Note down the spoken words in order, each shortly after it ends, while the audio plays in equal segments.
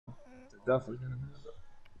Definitely gonna have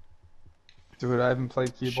it. Dude, I haven't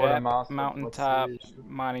played keyboard and Shep, mouse, but what's Mountaintop, the issue?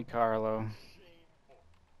 Monte Carlo.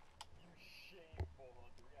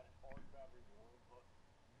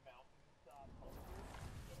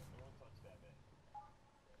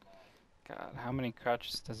 God, how many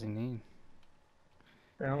crutches does he need?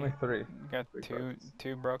 Only three. Got Three two crutches.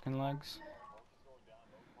 two broken legs.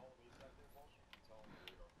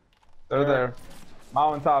 They're there.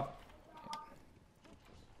 Mountaintop.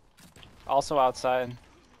 Also outside.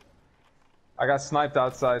 I got sniped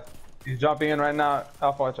outside. He's jumping in right now.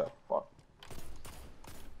 Alpha, watch out. Fuck.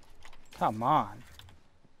 Come on.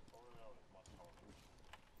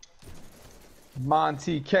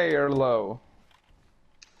 Monte Carlo.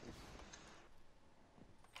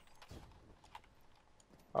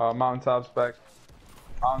 Mountaintop's back.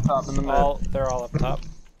 Mountaintop in the mid. They're all up top.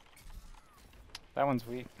 That one's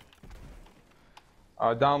weak.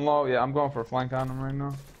 Down low. Yeah, I'm going for a flank on him right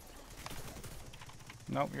now.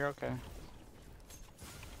 Nope, you're okay.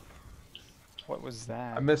 What was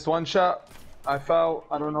that? I missed one shot. I fell.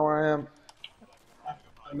 I don't know where I am.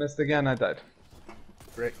 I missed again. I died.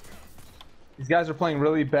 Great. These guys are playing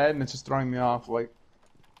really bad, and it's just throwing me off. Like,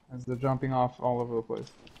 as they're jumping off all over the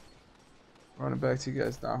place. Running back to you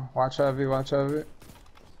guys now. Watch heavy. Watch heavy.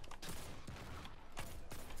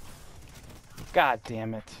 God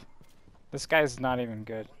damn it. This guy's not even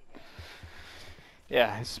good.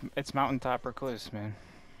 Yeah, it's Mountaintop Recluse, man.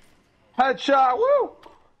 Headshot. Woo!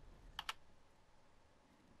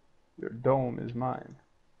 Your dome is mine.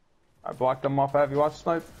 I blocked them off. Have you watched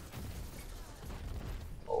snipe?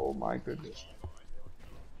 Oh my goodness.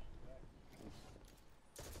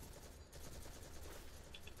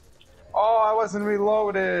 Oh, I wasn't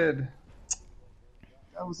reloaded.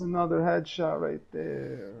 That was another headshot right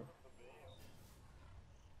there.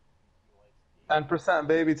 10%,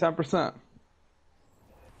 baby, 10%.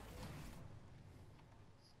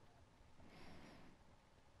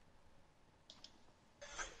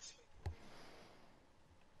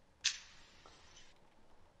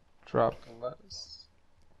 Drop the lettuce.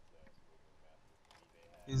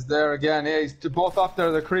 He's there again. Yeah, he's both up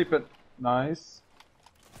there. They're creeping. Nice.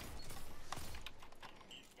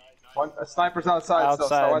 A sniper's outside. So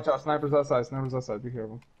watch out. Sniper's outside. Sniper's outside. Be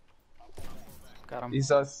careful. Got him. He's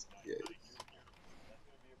us. Yeah.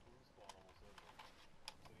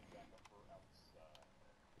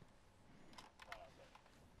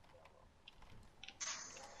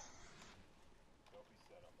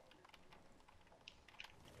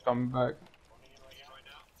 Coming back.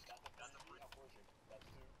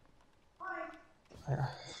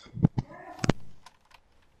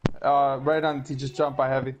 Right on. He just jumped by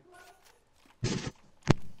heavy.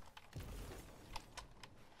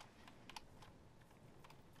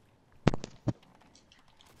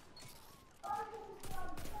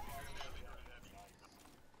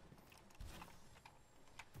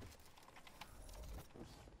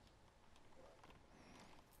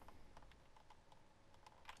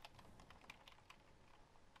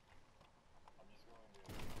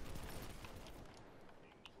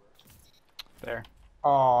 There.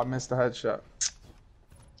 Oh, I missed the headshot.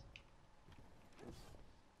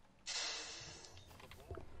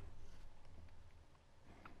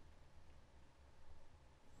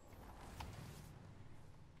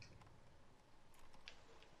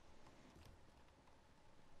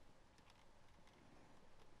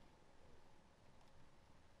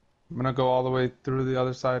 I'm gonna go all the way through the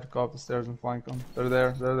other side, go up the stairs and flank them. They're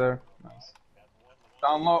there, they're there. Nice.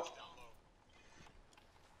 Down low.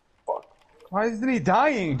 Fuck. Why isn't he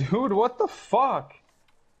dying, dude? What the fuck?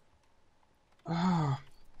 Oh,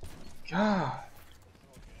 God.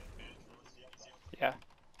 Yeah.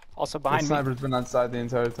 Also The behind me. sniper's been outside the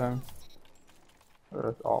entire time.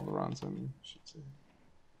 Or all the rounds, I mean, I should say.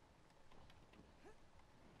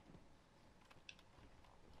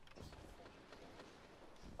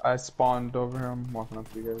 I spawned over here. I'm walking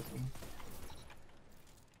up to you guys.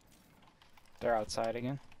 They're outside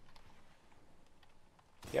again.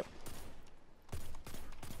 Yep.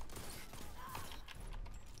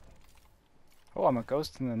 Oh, I'm a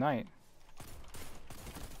ghost in the night.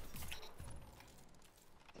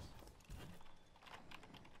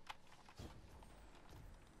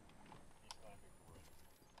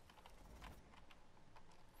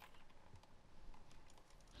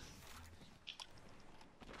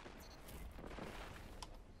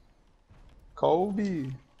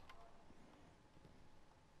 Kobe.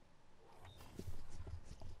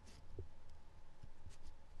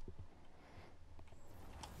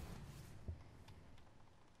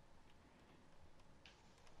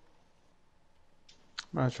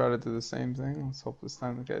 I'm gonna try to do the same thing. Let's hope this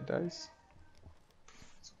time the guy dies.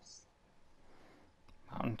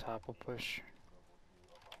 Mountaintop will push.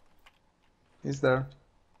 He's there.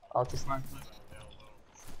 Out to snipe.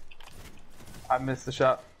 I missed the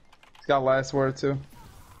shot. He's got last word too.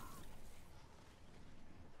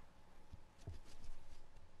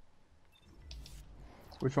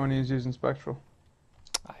 Which one is using Spectral?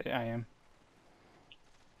 I am.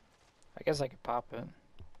 I guess I could pop it.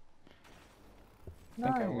 No,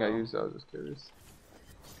 think I I think I will. used that. I was just curious.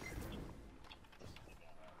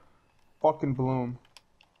 Fucking Bloom.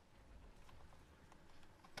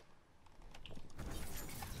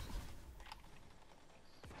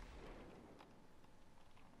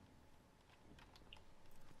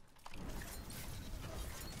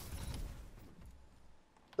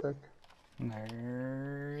 Sick.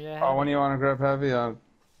 There, yeah. Oh, when you want to grab heavy, yeah,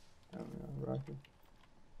 rocket.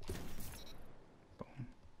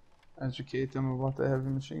 Educate them about the heavy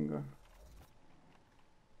machine gun.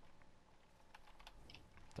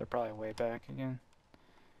 They're probably way back again.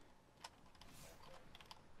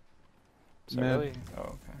 So Mid. really? Oh,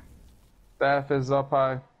 okay. Staff is up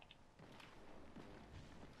high.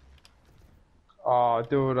 Oh,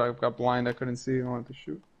 dude, I got blind. I couldn't see. I wanted to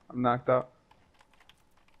shoot. I'm knocked out.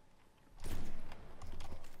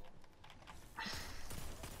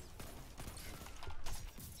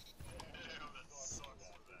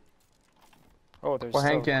 Oh, there's What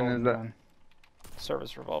still hand a cannon golden is that? gun.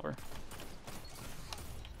 Service revolver.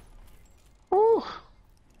 Woo!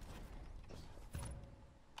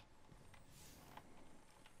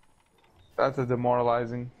 That's a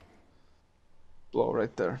demoralizing blow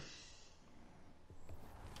right there.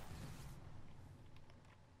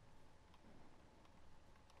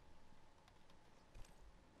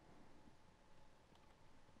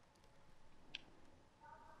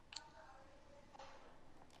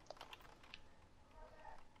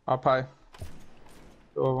 Up high.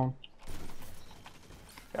 Two of them.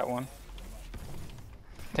 Got one.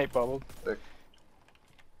 They bubbled. Sick.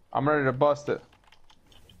 I'm ready to bust it.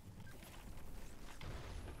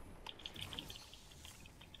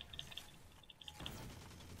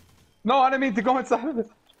 No, I didn't mean to go inside of it.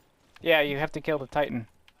 Yeah, you have to kill the Titan.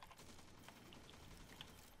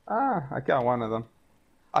 Ah, I got one of them.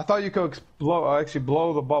 I thought you could actually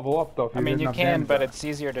blow the bubble up though. If I mean, did you enough can, damage but on it. it's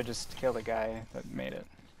easier to just kill the guy that made it.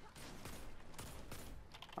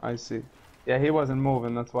 I see. Yeah, he wasn't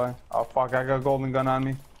moving. That's why. Oh fuck! I got a golden gun on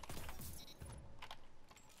me.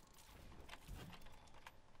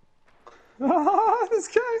 This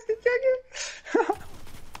guy's kicking.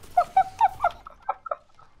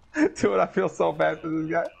 Dude, I feel so bad for this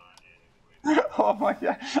guy. Oh my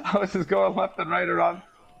god! I was just going left and right around.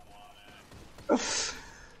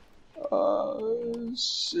 Oh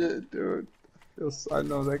shit, dude. I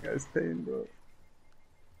know that guy's pain, bro.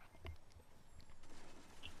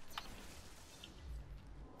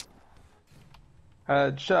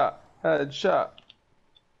 Headshot. Headshot.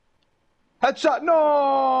 Headshot.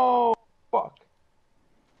 No! Fuck.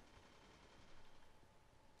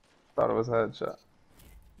 Thought it was a headshot.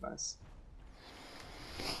 Nice.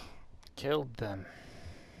 Killed them.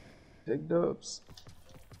 Big dubs.